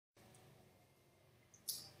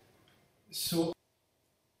So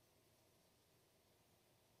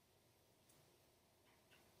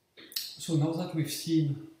now that we've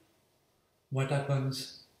seen what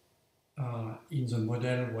happens in the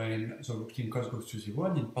model when the recruiting cost goes to 0,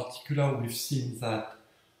 and in particular we've seen that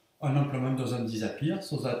unemployment doesn't disappear,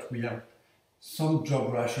 so that we have some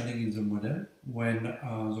job rationing in the model. When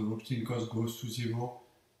the recruiting cost goes to 0,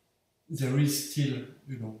 there is still,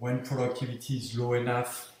 when productivity is low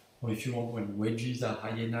enough, or if you want, when wages are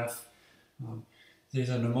high enough, there's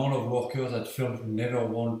an amount of workers that firms will never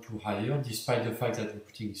want to hire, despite the fact that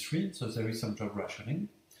recruiting is free, so there is some job rationing.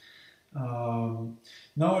 Now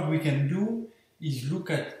what we can do is look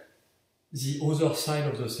at the other side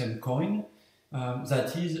of the same coin,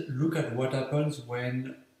 that is, look at what happens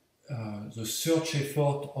when the search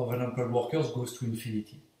effort of unemployed workers goes to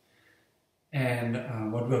infinity.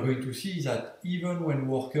 And what we're going to see is that even when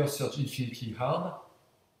workers search infinitely hard,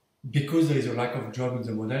 because there is a lack of job in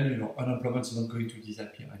the model, unemployment is not going to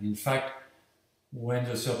disappear. And in fact, when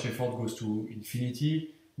the search effort goes to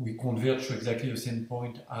infinity, we converge to exactly the same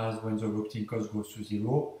point as when the recruiting cost goes to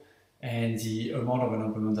 0, and the amount of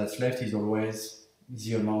unemployment that's left is always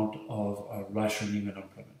the amount of rationing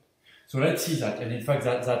unemployment. So let's see that, and in fact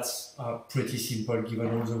that's pretty simple given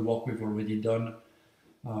all the work we've already done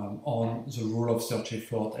on the role of search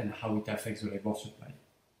effort and how it affects the labor supply.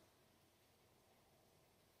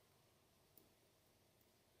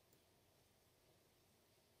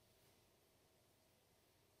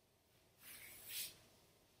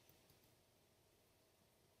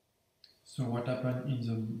 So what happened in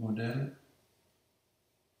the model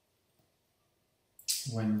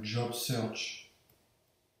when job search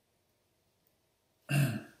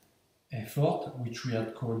effort, which we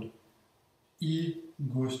had called E,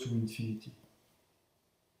 goes to infinity?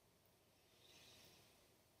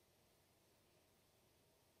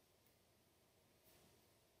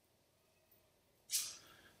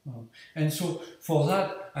 And so for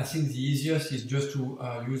that, I think the easiest is just to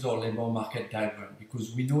use our labor market diagram,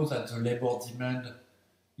 because we know that the labor demand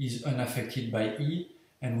is unaffected by E,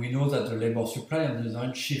 and we know that the labor supply on the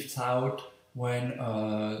design shifts out when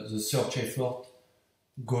the search effort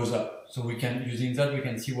goes up. So we can, using that, we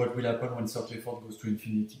can see what will happen when search effort goes to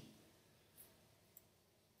infinity.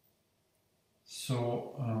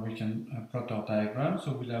 So we can plot our diagram.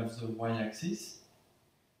 So we'll have the y-axis.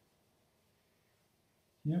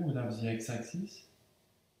 Here we'll have the x-axis.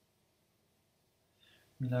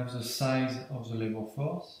 We'll have the size of the labor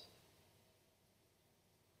force.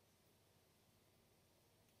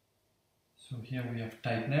 So here we have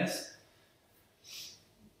tightness.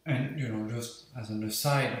 And just as an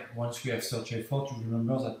aside, once we have search effort, you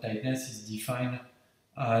remember that tightness is defined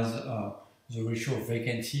as the ratio of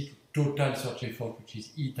vacancy to total search effort, which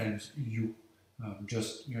is E times U.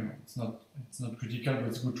 It's not critical, but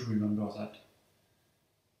it's good to remember that.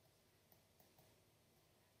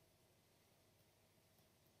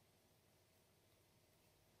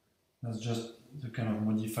 That's just the kind of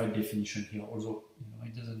modified definition here, although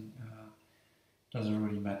it doesn't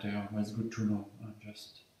really matter, but it's good to know.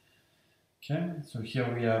 Okay, so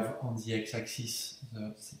here we have on the x-axis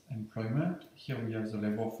the employment, here we have the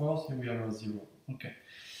labor force, here we have a 0. Okay,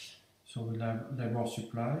 so we'll have labor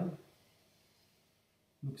supply,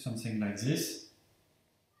 look something like this.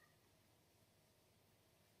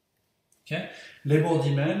 Okay, labor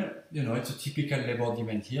demand, it's a typical labor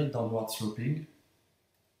demand here, downward sloping.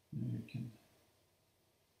 You can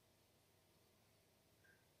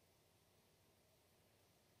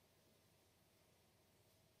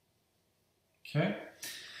okay.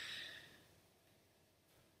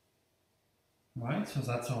 Right, so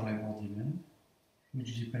that's our labor demand,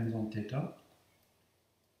 which depends on theta.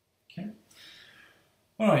 Okay.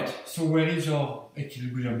 Alright, so where is our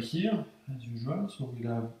equilibrium here, as usual? So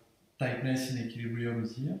we'll have tightness in equilibrium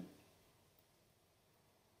here.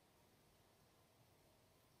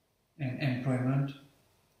 And employment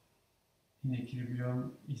in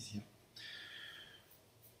equilibrium is here.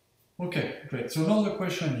 Okay, great. So now the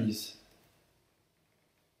question is,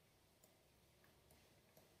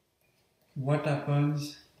 what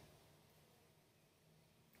happens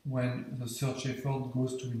when the search effort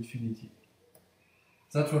goes to infinity?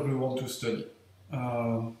 That's what we want to study.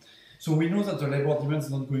 So we know that the labor demand is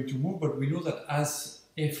not going to move, but we know that as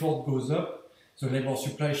effort goes up, the labor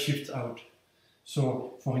supply shifts out.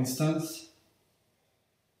 So, for instance,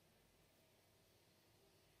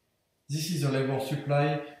 this is a labor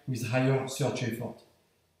supply with higher search effort.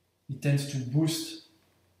 It tends to boost,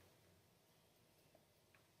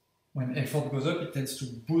 when effort goes up, it tends to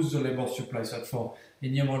boost the labor supply. So for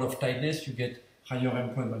any amount of tightness, you get higher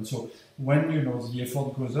employment. So when the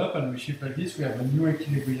effort goes up and we shift like this, we have a new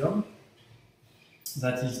equilibrium.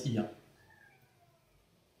 that is here.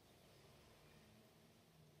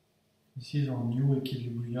 This is our new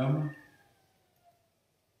equilibrium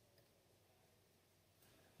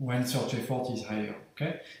when search effort is higher.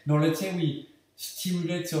 Okay. Now let's say we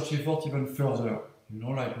stimulate search effort even further.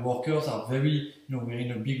 Like workers are very, we're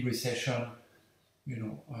in a big recession.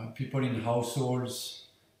 People in households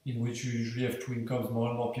in which you usually have two incomes, more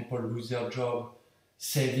and more people lose their job,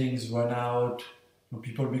 savings run out,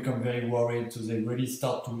 people become very worried, so they really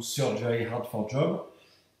start to search very hard for a job.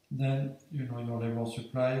 Then, your labor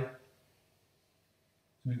supply is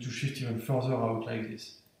going to shift even further out like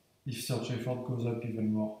this, if search effort goes up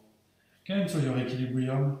even more. Okay, and so your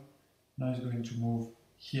equilibrium now is going to move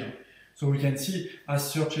here. So we can see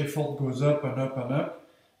as search effort goes up and up and up,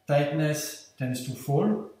 tightness tends to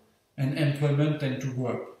fall and employment tends to go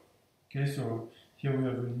up. Okay, so here we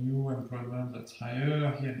have a new employment that's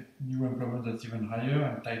higher, here new employment that's even higher,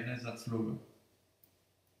 and tightness that's lower.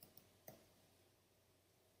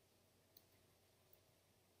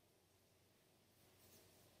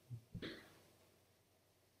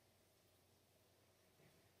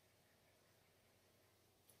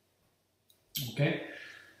 Okay,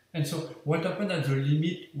 and so what happens at the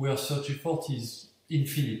limit where search effort is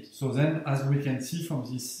infinite? So then, as we can see from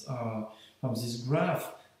this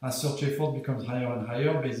graph, as search effort becomes higher and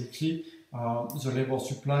higher, basically the labor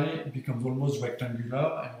supply becomes almost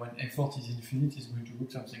rectangular, and when effort is infinite, it's going to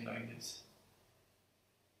look something like this.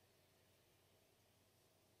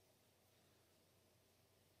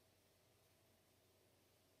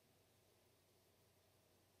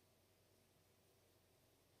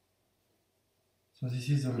 So this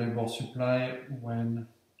is the labor supply when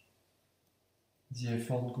the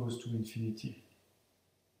effort goes to infinity.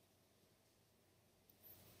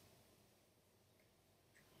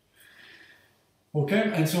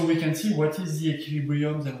 Okay, and so we can see what is the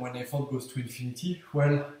equilibrium then when effort goes to infinity.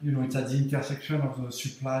 Well, it's at the intersection of the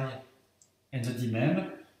supply and the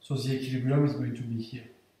demand, so the equilibrium is going to be here.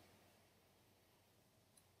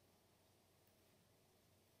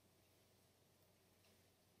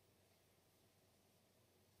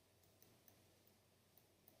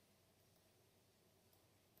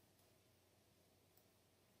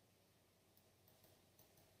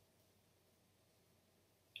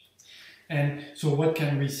 And so what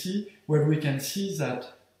can we see? Well, we can see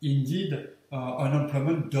that indeed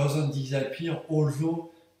unemployment doesn't disappear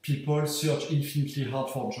although people search infinitely hard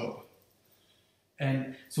for jobs.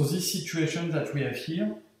 And so this situation that we have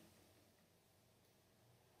here,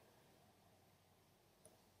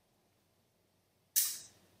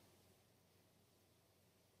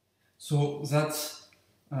 so that's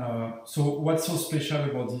so what's so special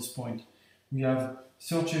about this point? We have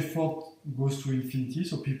search effort goes to infinity,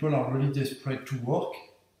 so people are really desperate to work,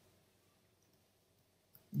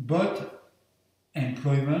 but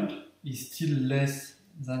employment is still less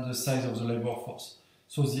than the size of the labor force.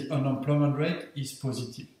 So the unemployment rate is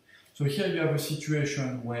positive. So here you have a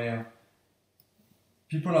situation where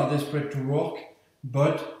people are desperate to work,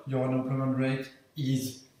 but your unemployment rate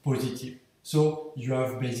is positive. So you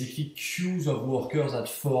have basically queues of workers that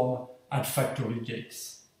form at factory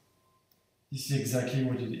gates. This is exactly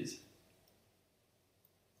what it is.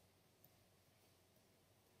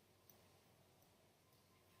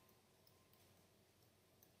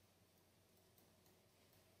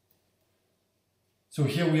 So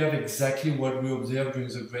here we have exactly what we observed during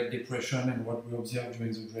the Great Depression and what we observed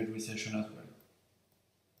during the Great Recession as well.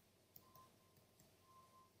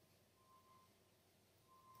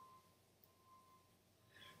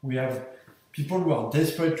 We have people who are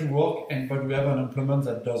desperate to work, but we have unemployment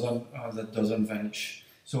that doesn't vanish.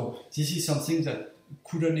 So this is something that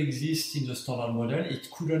couldn't exist in the standard model. It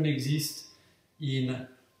couldn't exist in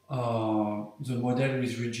the model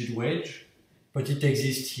with rigid wage, but it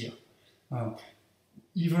exists here.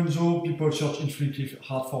 Even though people search infinitely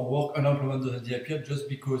hard for work, unemployment doesn't disappear just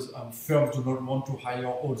because firms do not want to hire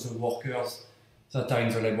all the workers that are in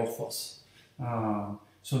the labor force.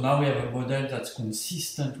 So now we have a model that's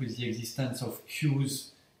consistent with the existence of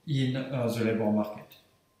queues in the labor market.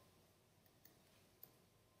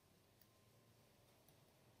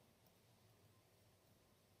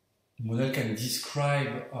 The model can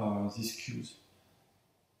describe these queues.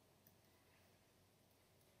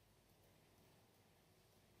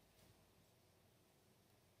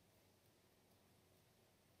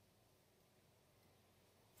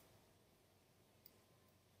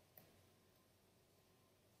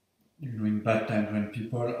 In bad times when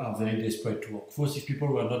people are very desperate to work. Of course, if people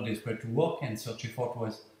were not desperate to work and search effort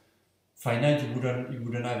was finite, you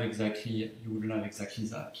wouldn't have exactly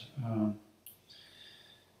that.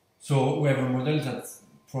 So we have a model that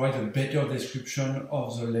provides a better description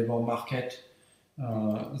of the labor market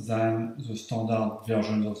than the standard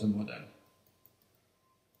versions of the model.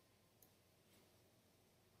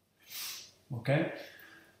 Okay?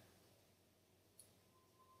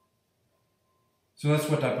 So that's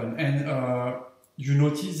what happened. And you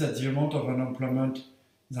notice that the amount of unemployment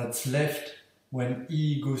that's left when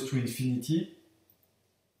E goes to infinity,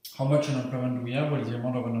 how much unemployment do we have? Well, the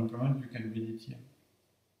amount of unemployment, you can read it here.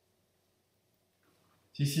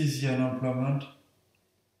 This is the unemployment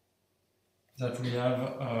that we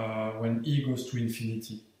have when E goes to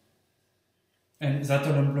infinity. And that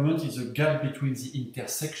unemployment is a gap between the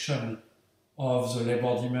intersection of the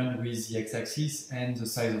labor demand with the x-axis and the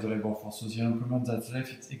size of the labor force. So the unemployment that's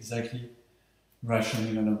left, it's exactly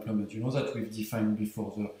rationing unemployment. You know that we've defined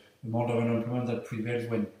before, the amount of unemployment that prevails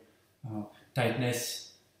when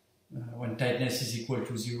tightness is equal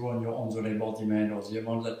to 0 on the labor demand, or the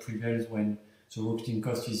amount that prevails when the recruiting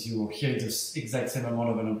cost is 0. Here it's the exact same amount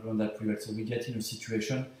of unemployment that prevails. So we get in a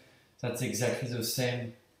situation that's exactly the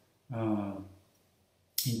same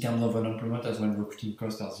in terms of unemployment as when recruiting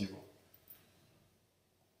costs are 0.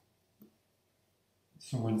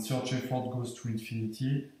 So when search effort goes to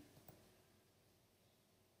infinity,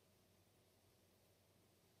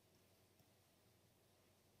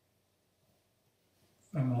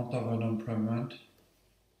 amount of unemployment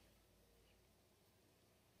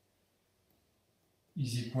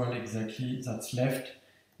is equal exactly, that's left,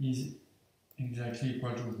 is exactly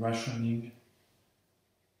equal to rationing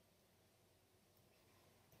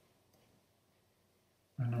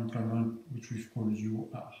unemployment, which we've called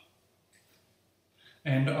UR.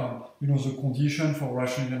 And you know, the condition for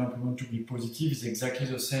rationing unemployment to be positive is exactly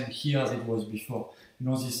the same here as it was before. You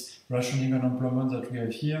know, this rationing unemployment that we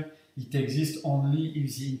have here, it exists only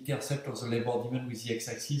if the intercept of the labor demand with the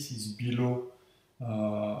x-axis is below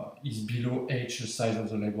h, the size of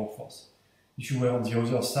the labor force. If you were on the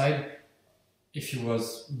other side, if you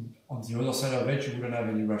was on the other side of h, you wouldn't have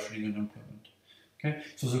any rationing unemployment. Okay,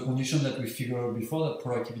 so the condition that we figured out before, that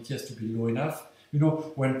productivity has to be low enough. You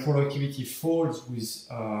know, when productivity falls with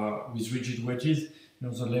rigid wedges, you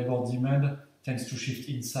know, the labor demand tends to shift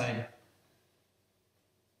inside.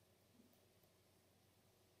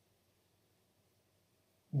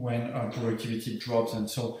 When productivity drops, and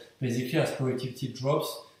so basically as productivity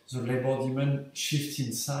drops, the labor demand shifts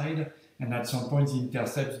inside, and at some point the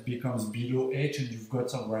intercept becomes below h, and you've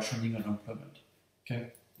got some rationing unemployment.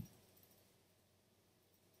 Okay.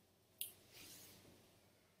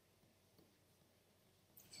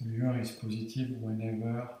 So UR is positive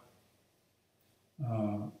whenever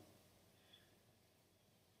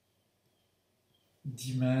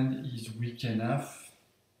demand is weak enough,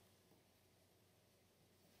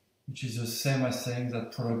 which is the same as saying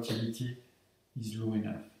that productivity is low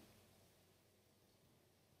enough.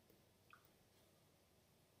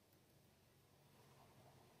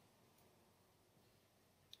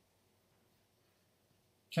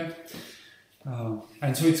 Okay.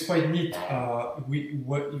 And so it's quite neat.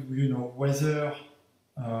 You know, whether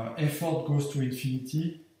effort goes to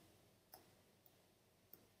infinity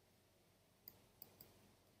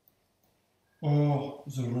or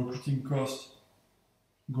the recruiting cost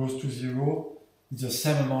goes to 0, it's the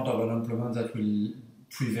same amount of unemployment that will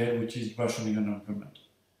prevail, which is rationing unemployment.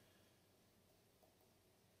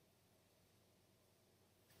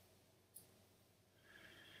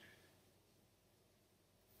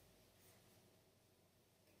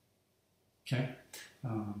 Okay.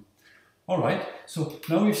 All right. So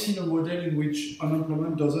now we've seen a model in which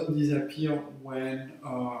unemployment doesn't disappear when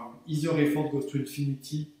either effort goes to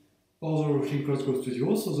infinity or the recruiting cost goes to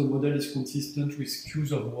 0. So the model is consistent with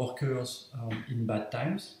queues of workers in bad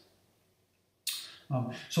times.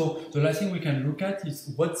 So the last thing we can look at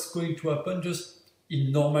is what's going to happen just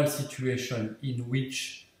in normal situation in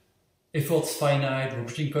which effort's finite,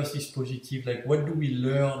 recruiting cost is positive. Like, what do we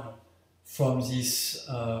learn from this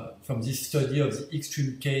study of the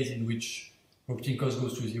extreme case in which recruiting cost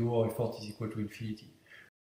goes to 0 or effort is equal to infinity?